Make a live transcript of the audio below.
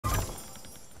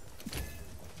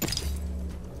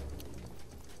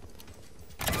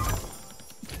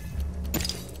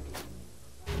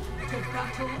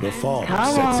The fall Come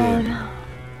sets on. in.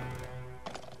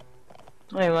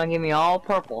 Wait, you wanna give me all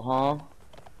purple, huh?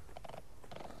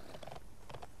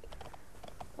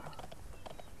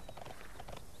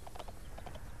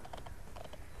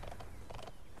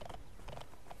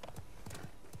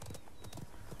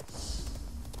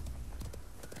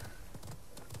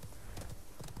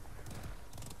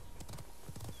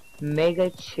 Mega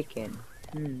chicken.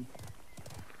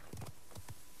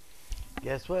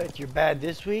 Guess what? You're bad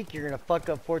this week, you're gonna fuck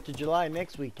up 4th of July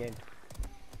next weekend.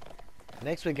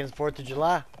 Next weekend's 4th of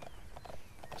July.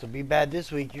 So be bad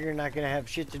this week, you're not gonna have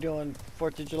shit to do on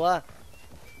 4th of July.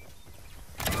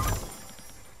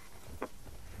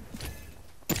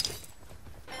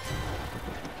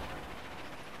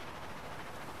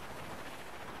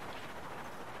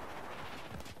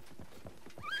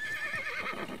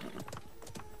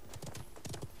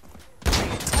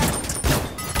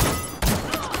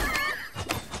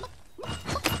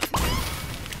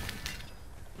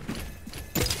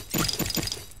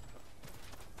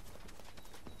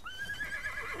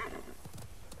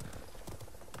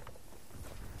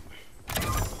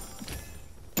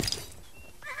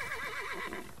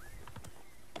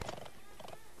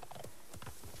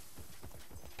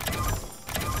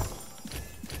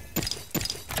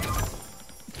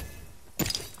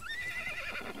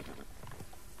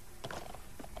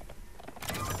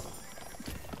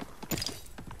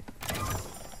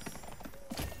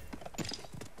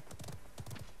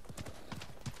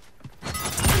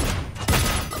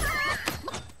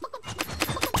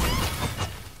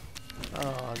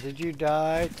 Oh, did you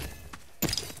die?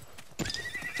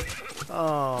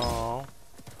 Oh,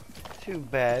 too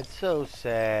bad, so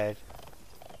sad.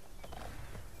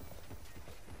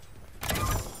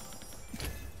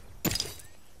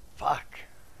 Fuck.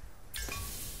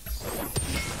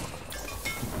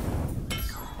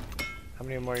 How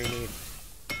many more you need?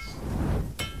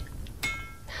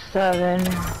 7.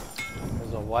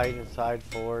 There's a white inside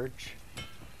forge.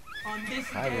 On this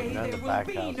I day, didn't know there the will back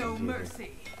be house no was either.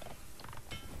 mercy.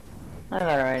 I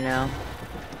got it right now.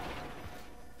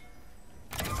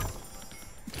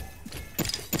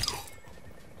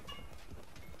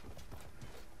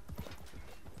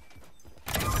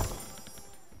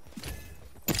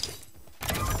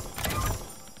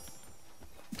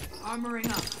 Armoring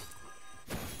up.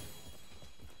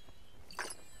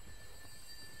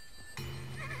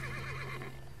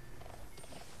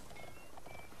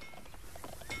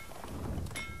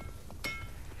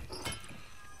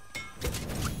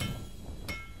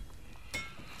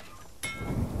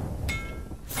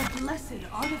 A blessed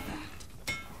artifact.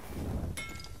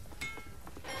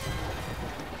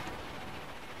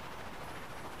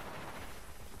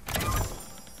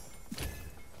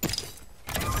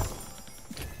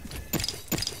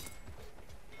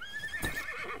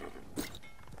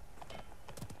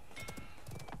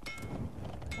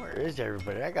 Where is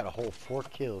everybody? I got a whole 4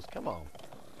 kills. Come on.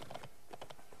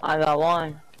 I got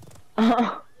 1.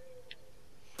 That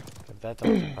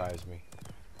don't surprise me.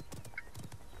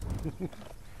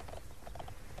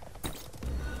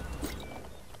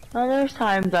 Well, there's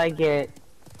times I get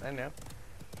I know.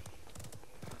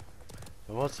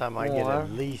 The most time I get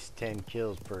at least 10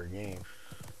 kills per game.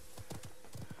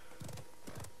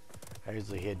 I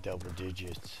usually hit double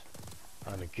digits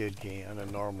on a good game, on a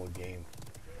normal game.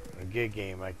 On a good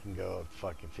game, I can go up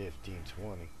fucking 15,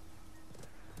 20.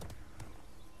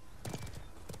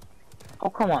 Oh,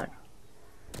 come on.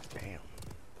 Damn.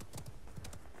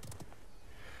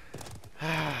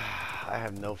 I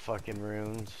have no fucking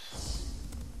runes.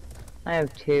 I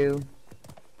have 2.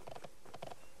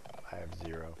 I have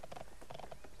 0.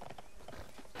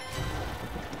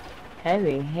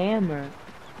 Heavy hammer.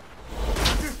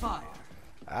 Under fire.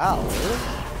 Ow, really?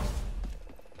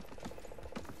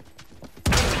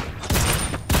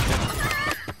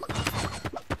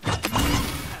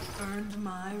 Have earned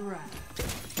my wrath.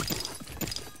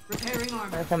 Repairing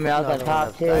armor. There's somebody else No, on no, top,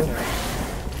 that's too.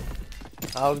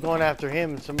 nice. I was going after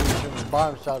him and somebody from the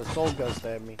bottom shot a soul gust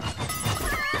at me.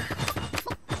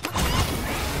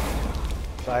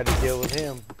 So I had to deal with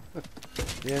him.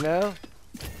 You know?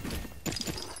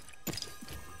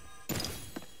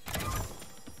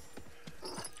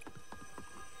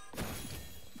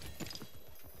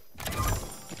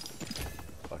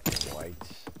 Fucking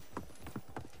whites.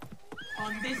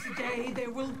 On this day, there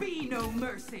will be no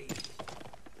mercy.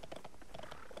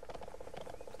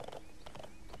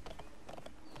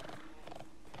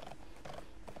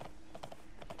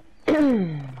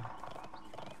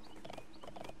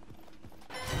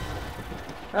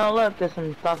 Oh, look, there's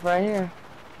some stuff right here.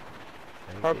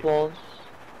 Thank you. Purples.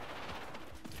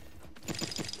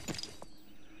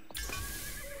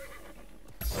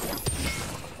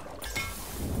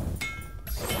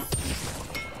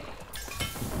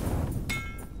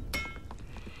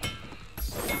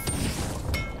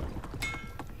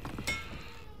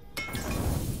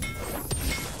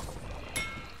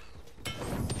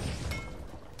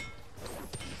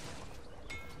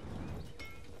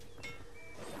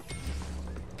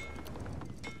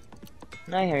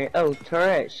 I hear you. Oh,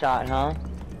 turret shot, huh?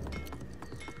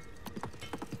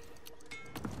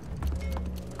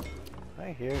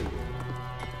 I hear you.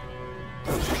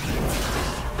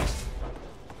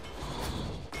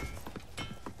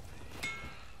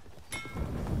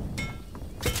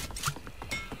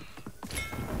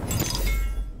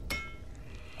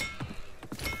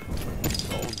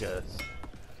 Soul Gust.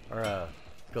 Or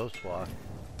Ghost Walk.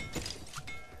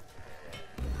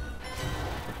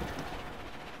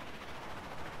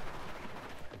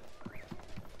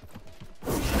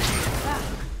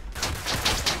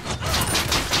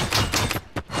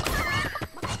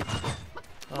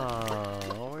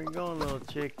 Oh, where you going, little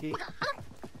chickie?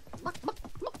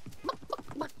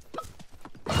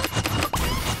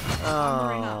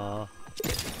 Oh.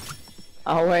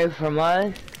 Away from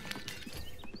us.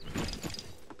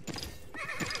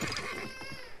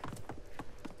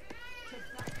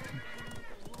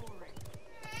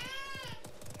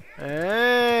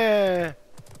 Eh.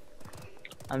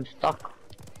 I'm stuck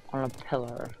on a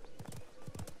pillar.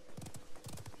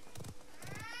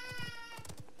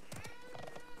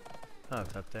 Oh,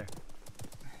 it's up there.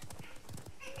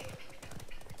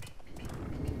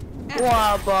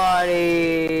 What,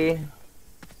 buddy?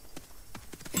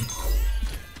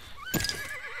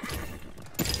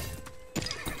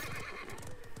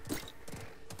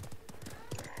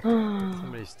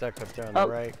 Somebody's stuck up there on the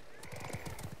right.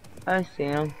 I see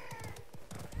him.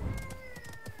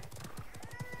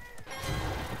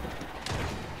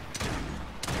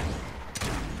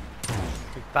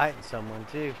 He's fighting someone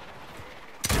too.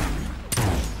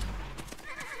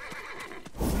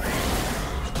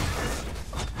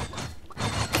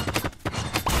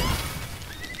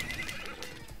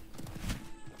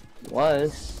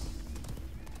 Was.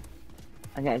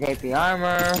 I can't take the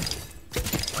armor.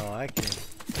 Oh, I can.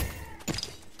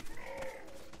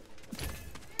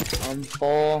 I'm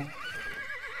full.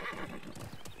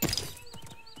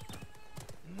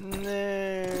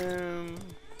 No.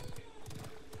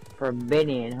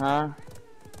 Forbidden, huh?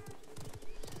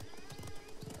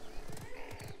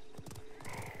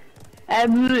 I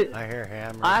hear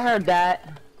hammers. I heard that.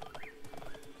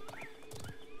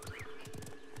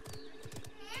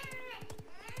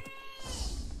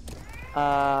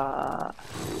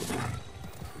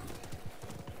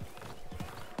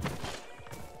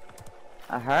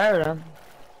 I heard him.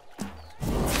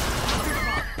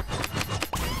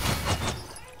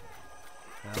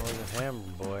 That was a hammer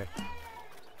boy.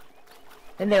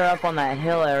 And they were up on that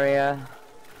hill area.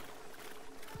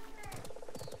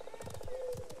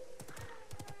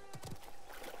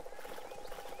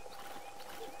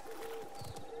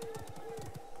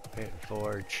 Pit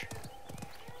Forge.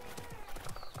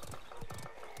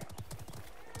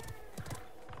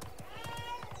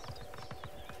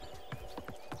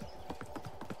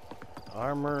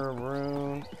 Armor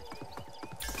room.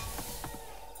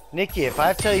 Nikki, if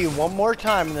I tell you one more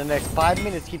time in the next 5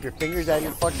 minutes, keep your fingers out of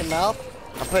your fucking mouth,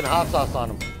 I'm putting hot sauce on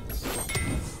them.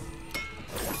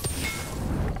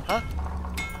 Huh?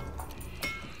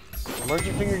 Merge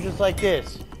your fingers just like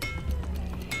this.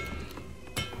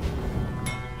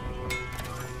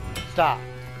 Stop.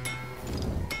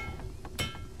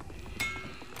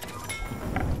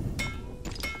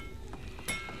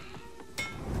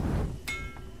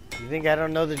 You think I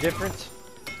don't know the difference?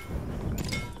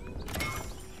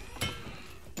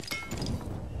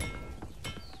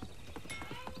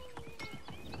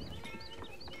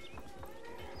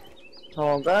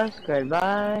 Told us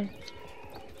goodbye.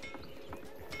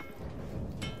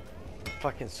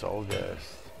 Fucking Soul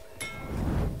Gust.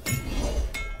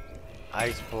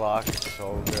 Ice block,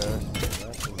 Soul Gust.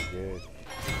 That's good.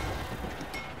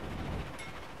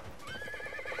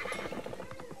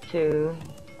 2,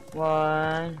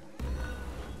 1.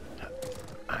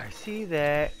 I see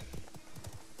that.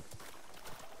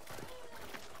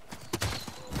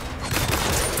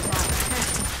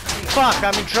 Fuck,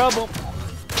 I'm in trouble.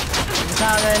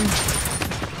 Coming.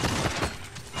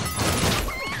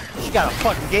 She got a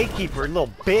fucking gatekeeper,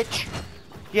 little bitch.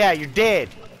 Yeah, you're dead.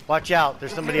 Watch out,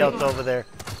 there's somebody else over there.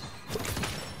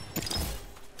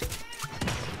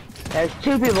 There's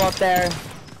 2 people up there.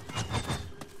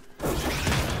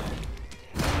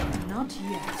 Not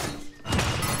yet.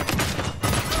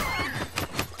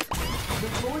 The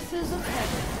forces of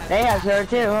heaven have They have her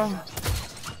too.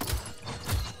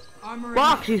 armoring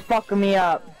Fuck, she's fucking me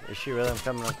up. Is she really? I'm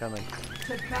coming, I'm coming.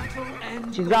 to battle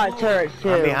and She's got turrets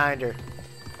too. I'm behind her.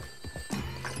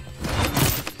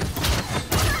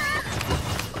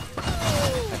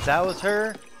 If that was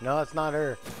her? No, it's not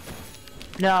her.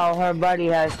 No, her buddy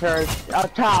has turrets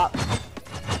up top.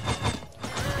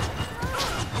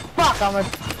 Fuck, I'm a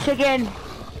chicken.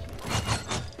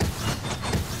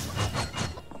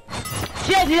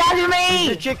 shit, she's after She's a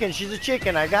me! chicken. She's a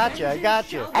chicken. I got you. I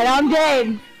got you. And I'm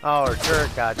dead. Oh, her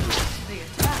turret got you.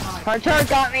 Her turret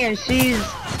got me and she's...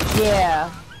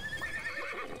 Yeah.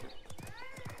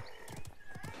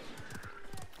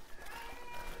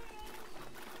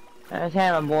 There's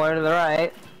Hammer Boy to the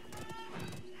right.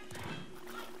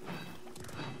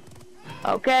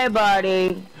 Okay,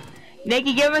 buddy.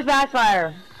 Nikki, give us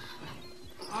Fastfire.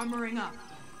 Armoring up.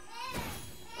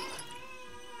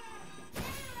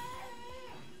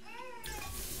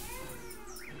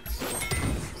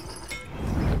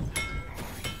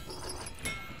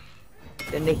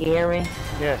 Did Nikki hear me?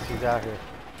 Yes, he's out here.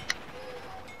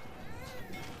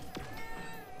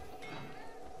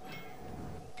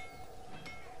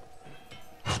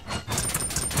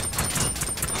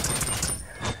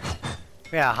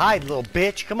 Yeah, hide, little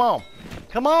bitch. Come on.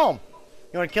 Come on.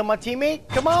 You want to kill my teammate?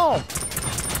 Come on.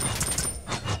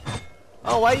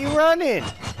 Oh, why you running?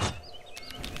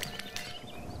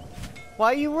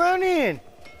 Why you running?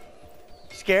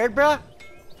 Scared, bruh?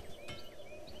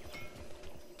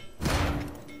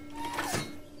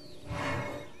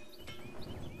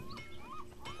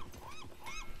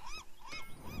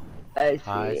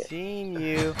 I it. seen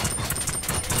you.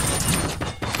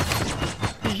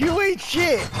 You ain't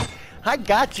shit. I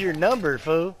got your number,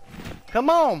 fool. Come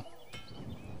on.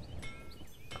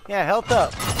 Yeah, health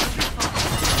up.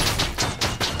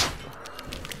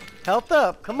 Health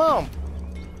up. Come on.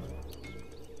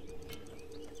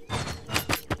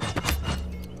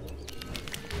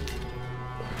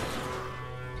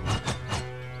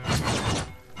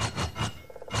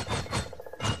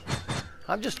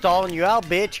 I'm just stalling you out,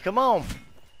 bitch. Come on.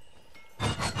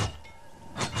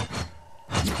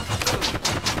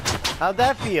 How'd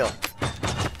that feel?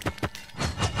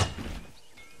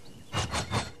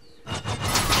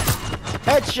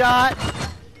 Headshot!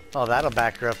 Oh, that'll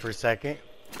back her up for a second.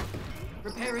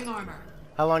 Repairing armor.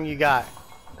 How long you got?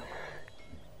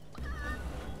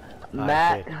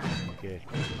 Matt. Good.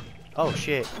 Oh,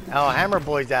 shit. Oh, Hammer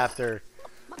Boy's after.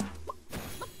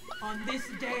 On this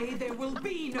day, there will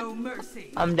be no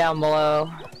mercy. I'm down below.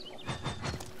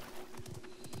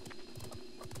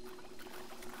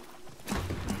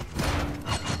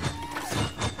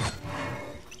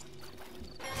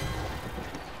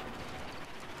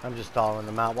 I'm just stalling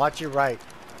them out. Watch your right.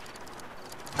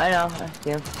 I know, I see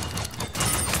him.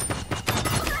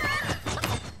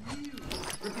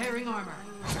 Repairing armor.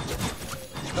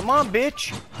 Come on,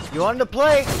 bitch. You wanted to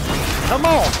play? Come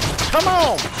on. Come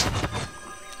on.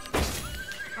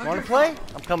 You want to play?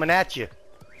 I'm coming at you.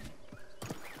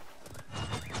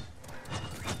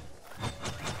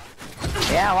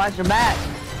 Yeah, watch your back.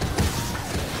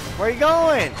 Where you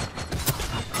going?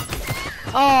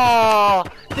 Oh,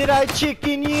 did I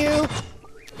chicken you?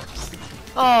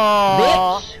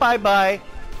 Oh, Bitch. bye-bye.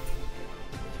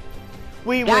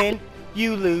 We Got win,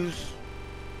 you lose.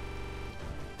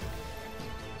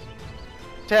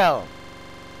 Tell him.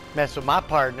 Mess with my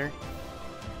partner.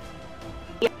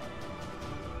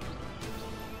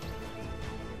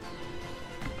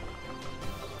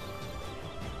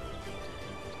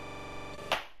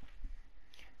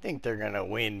 Think they're gonna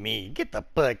win me. Get the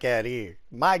fuck out of here.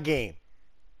 My game.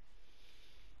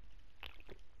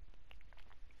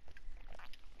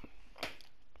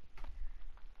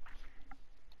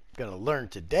 Gonna learn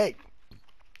today.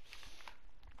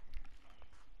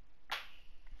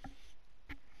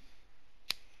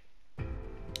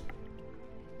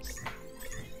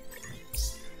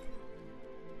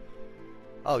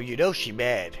 Oh, you know she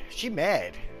mad. She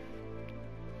mad.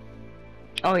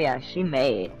 Oh yeah, she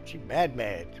made. She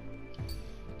mad.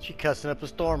 She cussing up a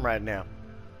storm right now.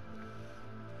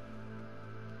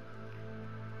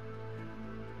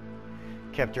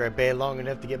 Kept her at bay long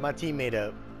enough to get my teammate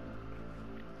up.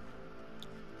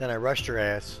 Then I rushed her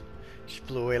ass. She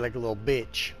flew away like a little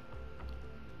bitch.